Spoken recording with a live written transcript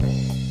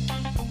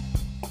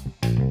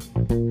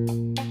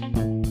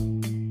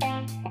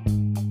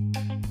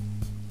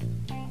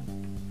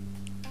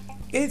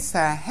It's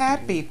a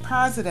happy,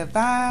 positive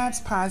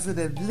vibes,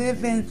 positive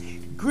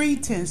living.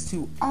 Greetings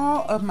to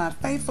all of my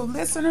faithful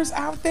listeners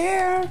out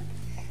there.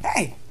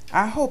 Hey,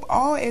 I hope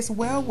all is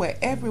well with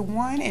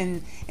everyone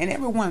and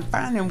everyone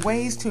finding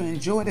ways to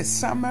enjoy the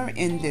summer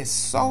in this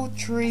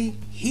sultry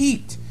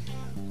heat.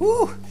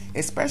 Woo!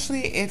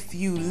 Especially if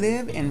you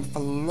live in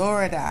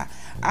Florida.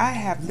 I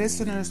have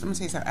listeners, let me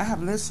tell you something. I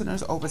have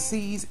listeners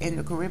overseas in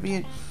the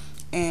Caribbean,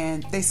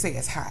 and they say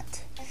it's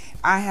hot.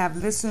 I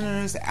have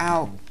listeners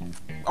out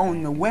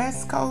on the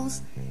West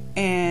Coast,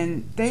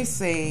 and they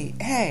say,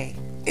 hey,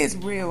 it's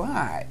real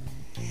hot.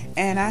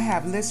 And I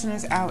have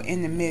listeners out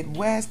in the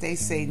Midwest, they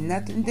say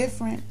nothing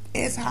different,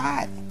 it's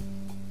hot.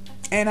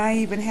 And I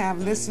even have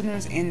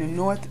listeners in the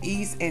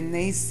Northeast, and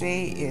they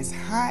say it's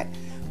hot.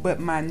 But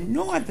my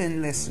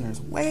northern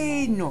listeners,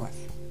 way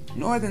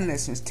northern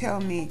listeners tell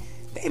me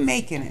they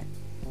making it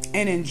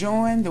and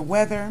enjoying the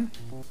weather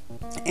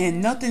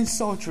and nothing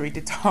sultry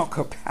to talk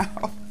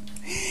about.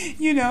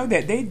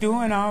 That they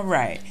doing all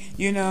right.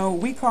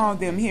 We call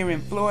them here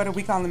in Florida,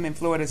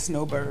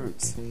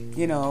 snowbirds,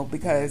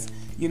 because,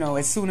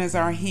 as soon as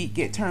our heat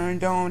get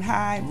turned on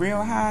high,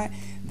 real high,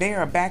 they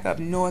are back up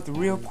north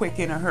real quick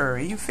in a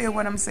hurry. You feel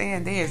what I'm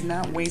saying? They is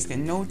not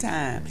wasting no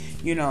time,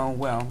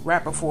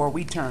 right before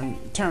we turn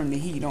the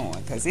heat on,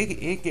 because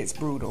it gets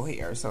brutal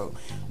here. So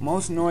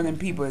most northern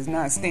people is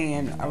not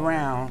staying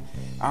around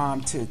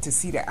to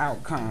see the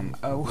outcome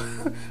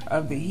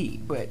of the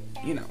heat. But,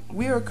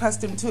 we're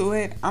accustomed to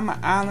it. I'm an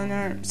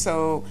islander,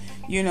 so,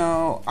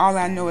 all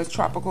I know is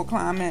tropical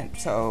climate.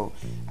 So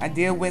I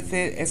deal with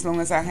it as long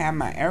as I have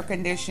my air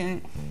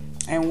conditioning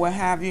and what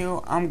have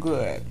you. I'm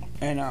good.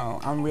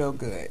 I'm real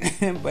good.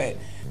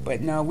 but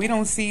no, we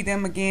don't see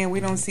them again. We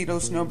don't see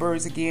those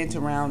snowbirds again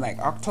till around like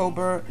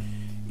October,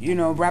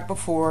 right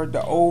before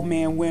the old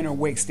man winter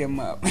wakes them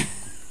up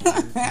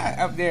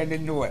up there in the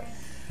north.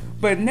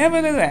 But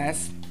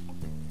nevertheless,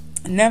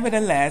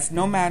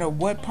 no matter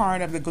what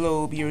part of the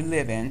globe you're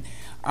living,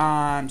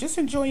 just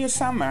enjoy your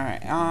summer.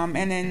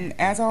 And then,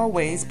 as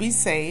always, be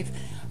safe.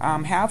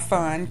 Have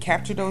fun,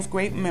 capture those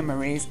great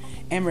memories,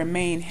 and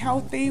remain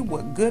healthy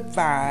with good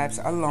vibes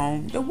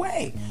along the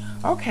way.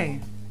 Okay.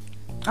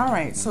 All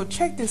right. So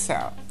check this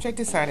out.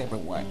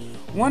 Everyone.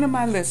 One of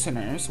my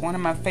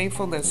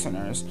faithful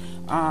listeners,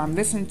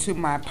 listened to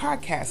my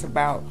podcast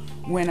about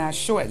when I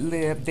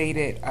short-lived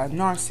dated a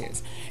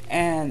narcissist.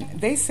 And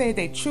they say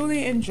they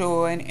truly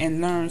enjoyed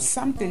and learned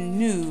something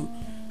new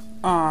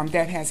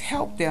that has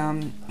helped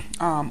them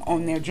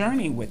on their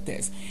journey with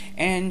this.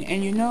 And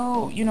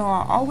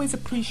I always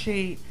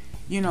appreciate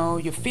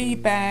your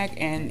feedback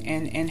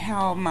and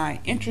how my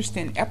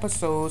interesting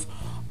episodes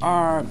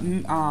are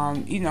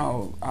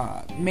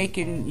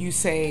making you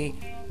say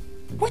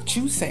what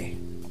you say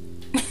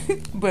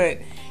but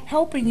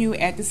helping you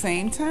at the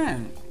same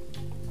time.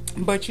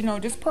 But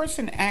this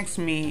person asked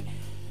me,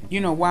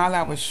 while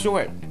I was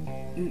short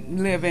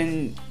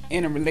living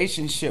in a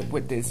relationship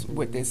with this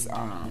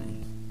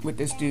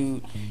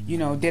dude,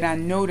 did I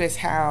notice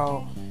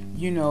how,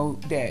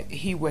 that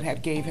he would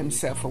have gave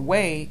himself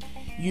away,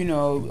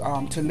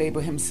 to label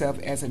himself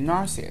as a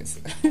narcissist.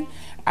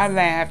 I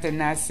laughed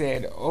and I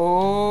said,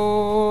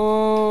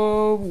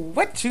 oh,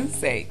 what you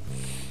say?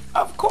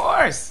 Of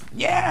course.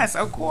 Yes,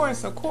 of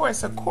course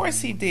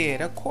he did.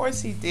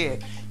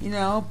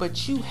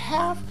 But you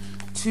have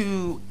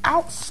to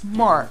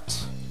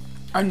outsmart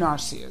a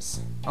narcissist,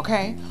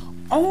 okay?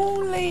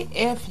 Only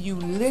if you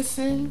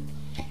listen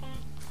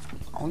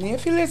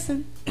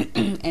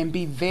and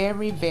be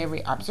very,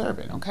 very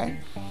observant, okay?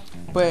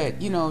 But,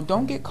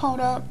 don't get caught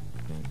up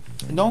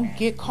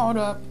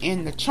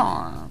in the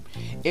charm.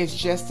 It's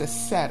just a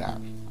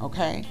setup,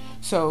 okay?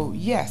 So,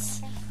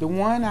 yes, the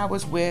one I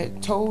was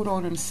with told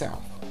on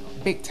himself,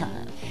 big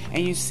time.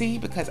 And you see,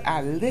 because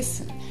I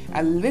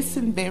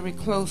listen very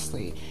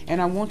closely,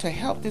 and I want to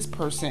help this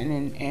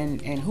person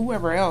and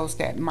whoever else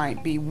that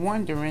might be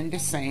wondering the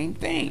same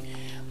thing.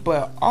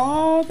 But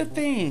all the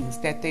things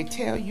that they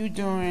tell you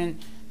during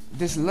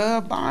this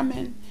love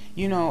bombing,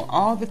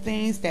 all the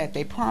things that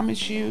they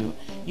promise you,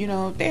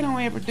 they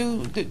don't ever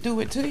do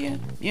it to you,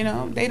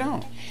 they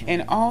don't.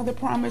 And all the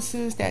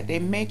promises that they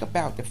make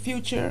about the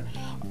future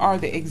are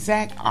the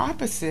exact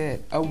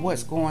opposite of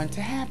what's going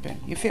to happen.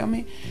 You feel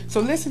me? So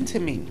listen to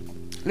me.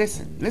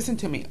 Listen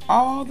to me.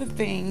 All the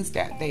things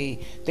that they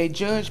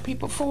judge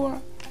people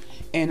for,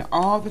 and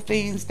all the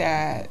things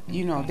that,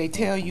 they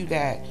tell you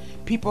that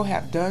people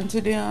have done to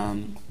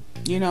them,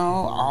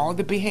 all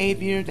the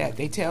behavior that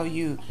they tell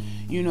you,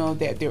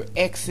 that their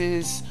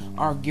exes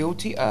are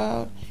guilty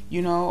of,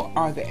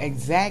 are the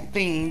exact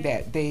thing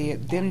that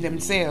them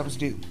themselves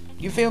do.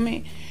 You feel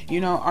me?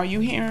 Are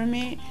you hearing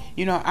me?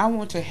 I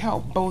want to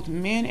help both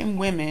men and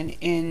women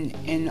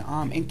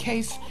in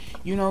case,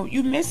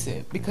 you miss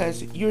it,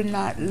 because you're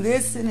not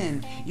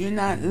listening. You're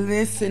not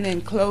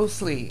listening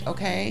closely,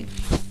 okay?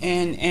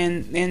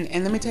 And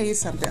let me tell you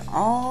something.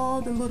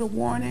 All the little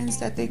warnings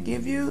that they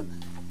give you,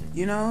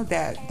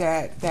 that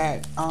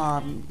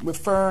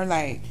refer,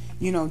 like,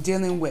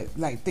 dealing with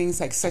like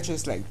things like such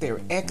as like their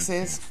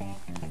exes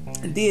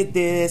did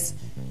this,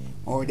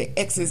 or the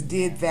exes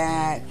did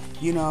that,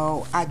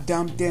 I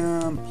dumped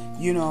them,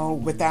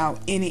 without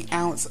any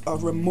ounce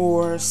of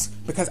remorse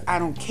because I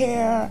don't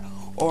care,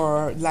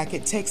 or like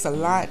it takes a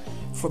lot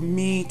for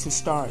me to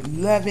start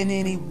loving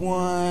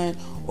anyone,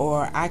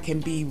 or I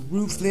can be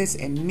ruthless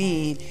and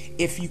mean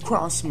if you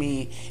cross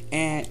me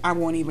and I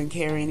won't even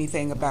care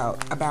anything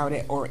about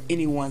it or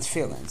anyone's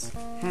feelings.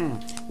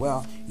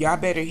 Well, y'all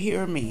better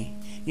hear me.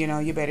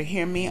 You better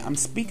hear me. I'm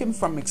speaking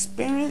from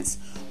experience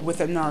with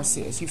a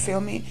narcissist. You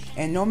feel me?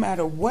 And no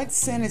matter what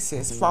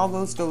sentences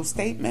follows those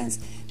statements,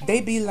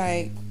 they be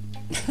like,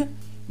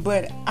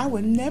 but I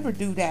would never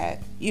do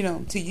that,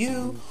 to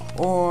you,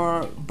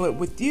 but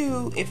with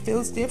you, it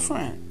feels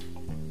different.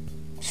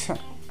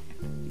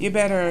 You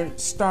better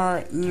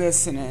start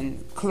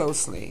listening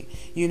closely,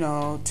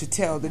 to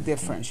tell the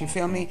difference. You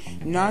feel me?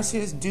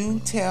 Narcissists do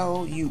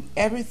tell you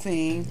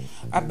everything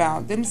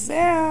about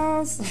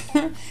themselves.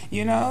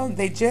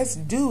 They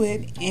just do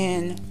it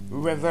in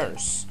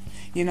reverse.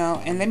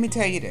 And let me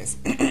tell you this.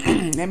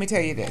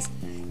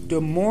 The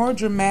more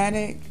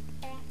dramatic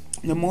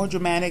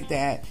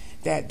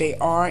that they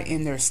are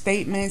in their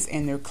statements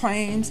and their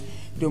claims,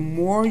 the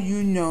more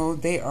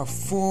they are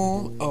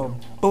full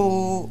of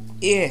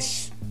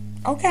bullish.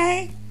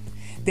 Okay?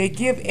 They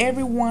give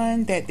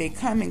everyone that they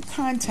come in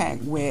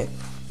contact with,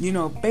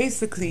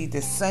 basically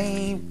the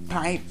same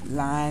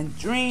pipeline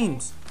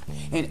dreams.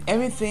 And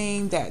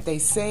everything that they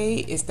say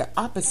is the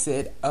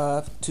opposite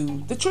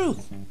to the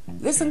truth.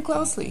 Listen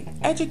closely.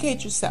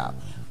 Educate yourself.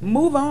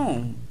 Move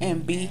on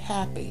and be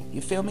happy. You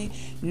feel me?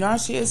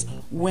 Narcissists,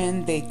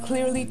 when they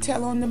clearly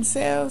tell on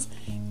themselves,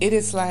 it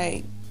is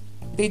like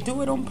they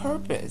do it on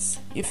purpose.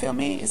 You feel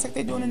me? It's like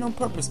they're doing it on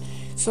purpose.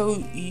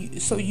 So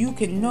you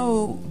can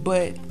know,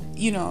 but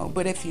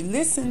if you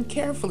listen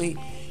carefully,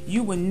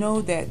 you will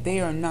know that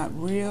they are not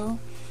real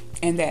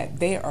and that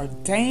they are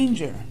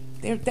danger.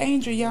 They're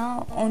danger,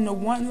 y'all, on the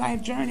one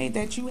life journey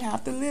that you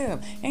have to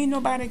live. Ain't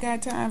nobody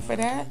got time for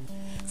that.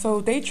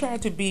 So they try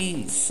to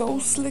be so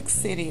slick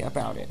city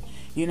about it,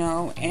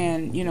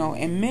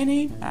 and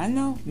many, I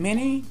know,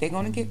 they're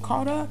going to get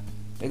caught up.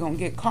 They're going to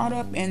get caught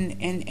up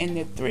in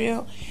the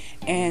thrill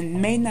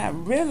and may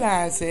not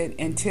realize it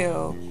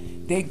until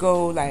they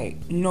go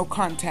like no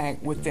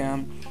contact with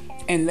them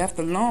and left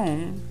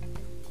alone,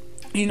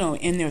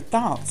 in their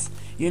thoughts.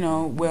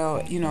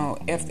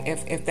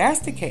 If that's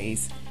the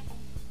case,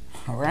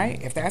 all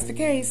right, if that's the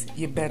case,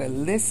 you better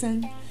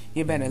listen.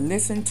 You better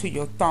listen to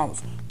your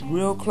thoughts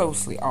real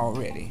closely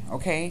already,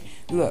 okay?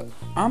 Look,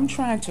 I'm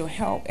trying to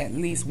help at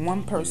least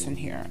one person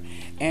here.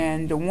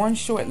 And the one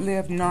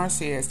short-lived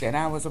narcissist that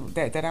I was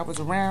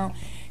around,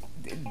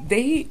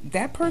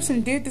 that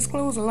person did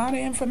disclose a lot of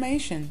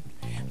information.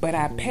 But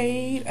I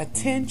paid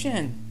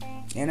attention.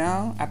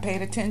 I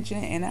paid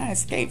attention and I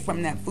escaped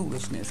from that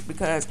foolishness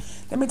because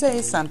let me tell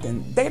you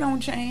something, they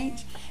don't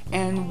change.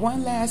 And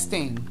one last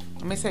thing,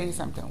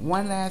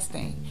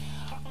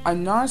 a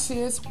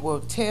narcissist will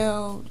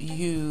tell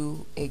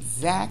you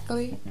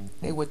exactly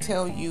what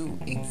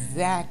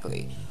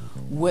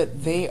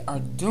they are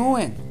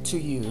doing to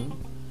you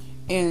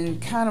in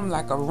kind of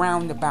like a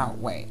roundabout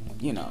way,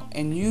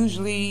 and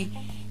usually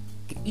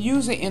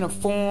in a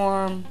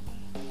form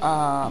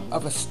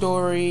of a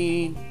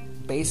story,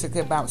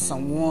 basically about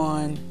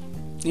someone,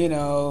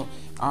 that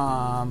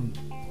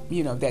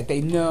they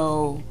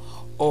know,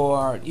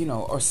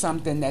 or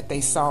something that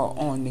they saw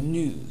on the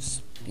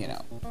news.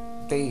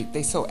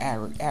 They so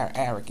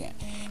arrogant,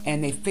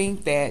 and they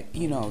think that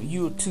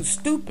you're too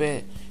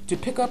stupid to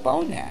pick up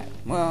on that.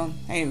 Well,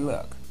 hey,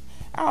 look,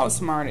 I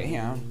outsmarted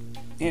him,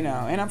 and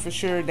I'm for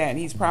sure that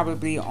he's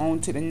probably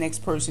on to the next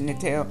person to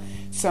tell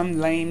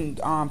some lame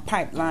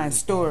pipeline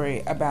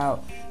story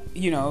about.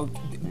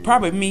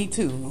 Probably me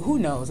too. Who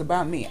knows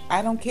about me?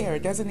 I don't care.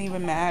 It doesn't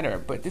even matter.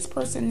 But this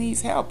person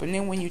needs help. And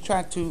then when you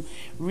try to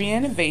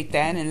reinnovate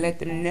that and let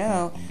them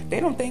know, they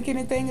don't think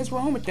anything is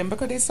wrong with them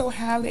because they're so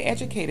highly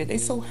educated. They're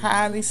so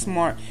highly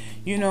smart,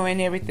 and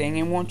everything,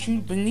 and want you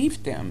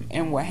beneath them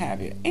and what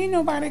have you. Ain't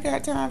nobody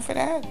got time for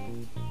that.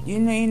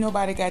 Ain't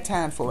nobody got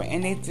time for it.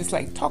 And they just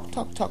like talk.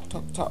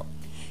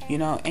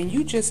 And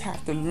you just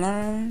have to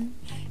learn.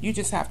 You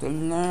just have to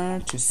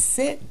learn to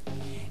sit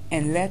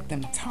and let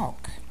them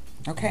talk.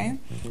 Okay,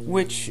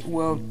 which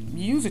will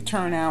usually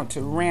turn out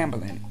to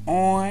rambling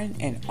on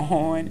and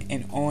on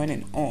and on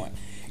and on,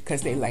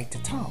 because they like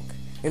to talk.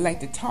 They like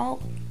to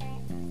talk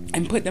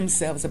and put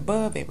themselves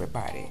above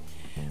everybody.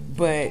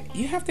 But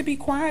you have to be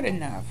quiet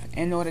enough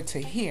in order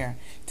to hear,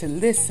 to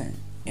listen,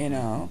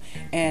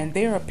 And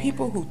there are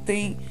people who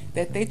think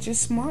that they're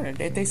just smarter,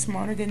 that they're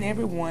smarter than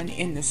everyone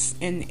in the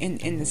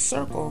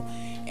circle,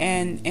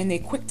 and they're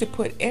quick to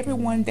put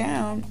everyone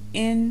down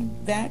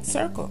in that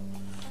circle.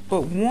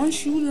 But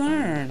once you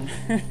learn,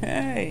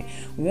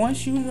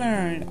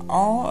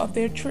 all of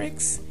their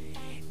tricks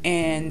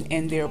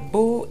and their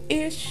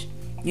bullish,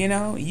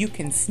 you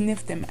can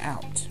sniff them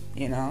out,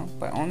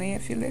 but only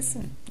if you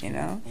listen,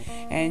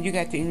 and you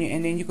got to,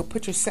 and then you can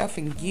put yourself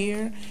in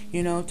gear,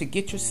 to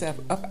get yourself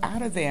up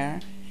out of there,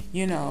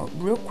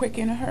 real quick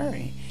in a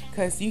hurry.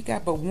 Because you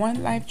got but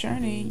one life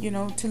journey,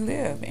 to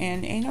live.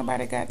 And ain't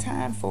nobody got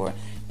time for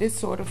this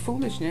sort of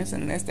foolishness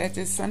unless that's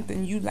just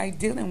something you like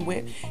dealing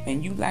with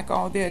and you like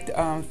all that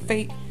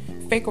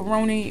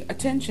fake-a-roni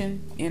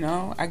attention.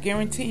 I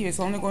guarantee you it's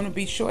only going to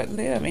be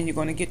short-lived and you're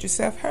going to get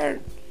yourself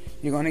hurt.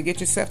 You're going to get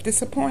yourself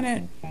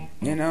disappointed,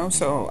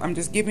 So I'm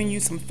just giving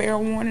you some fair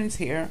warnings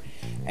here.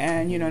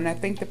 And, and I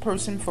thank the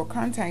person for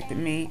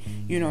contacting me,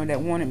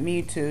 that wanted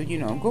me to,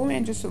 go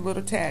in just a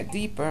little tad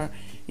deeper,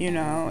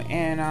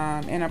 and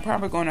I'm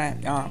probably going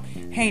to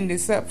hang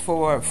this up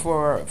for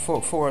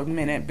a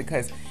minute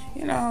because,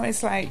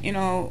 it's like,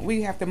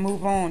 we have to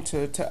move on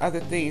to other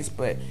things.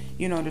 But,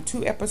 the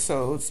 2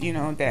 episodes,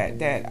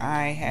 that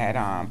I had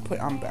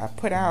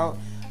put out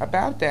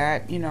about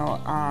that,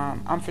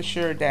 I'm for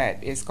sure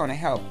that it's going to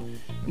help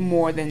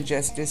more than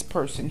just this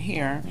person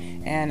here.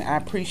 And I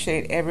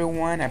appreciate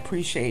everyone. I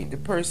appreciate the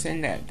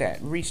person that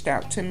reached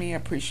out to me. I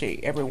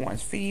appreciate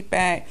everyone's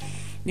feedback.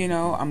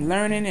 I'm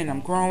learning and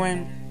I'm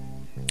growing.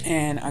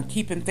 And I'm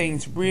keeping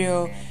things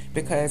real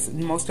because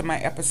most of my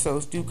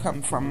episodes do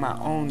come from my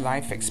own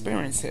life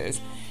experiences.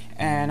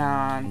 And,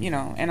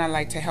 and I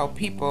like to help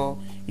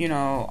people,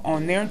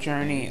 on their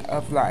journey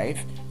of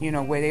life,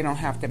 where they don't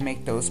have to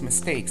make those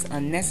mistakes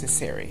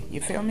unnecessary. You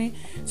feel me?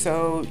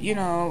 So,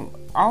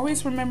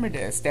 always remember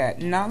this,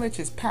 that knowledge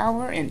is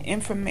power and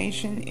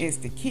information is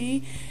the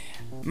key.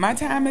 My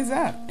time is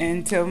up.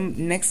 Until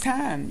next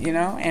time,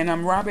 and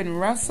I'm Robin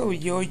Russell,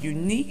 your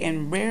unique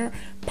and rare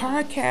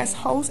podcast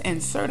host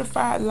and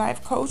certified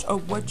life coach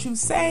of What You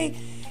Say.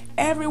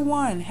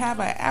 Everyone have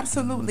an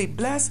absolutely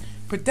blessed,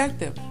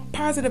 productive,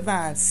 positive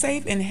vibes,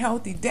 safe and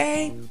healthy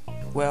day.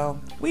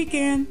 Well,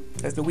 weekend,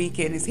 because the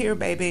weekend is here,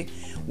 baby.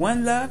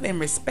 One love and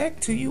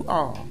respect to you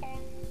all.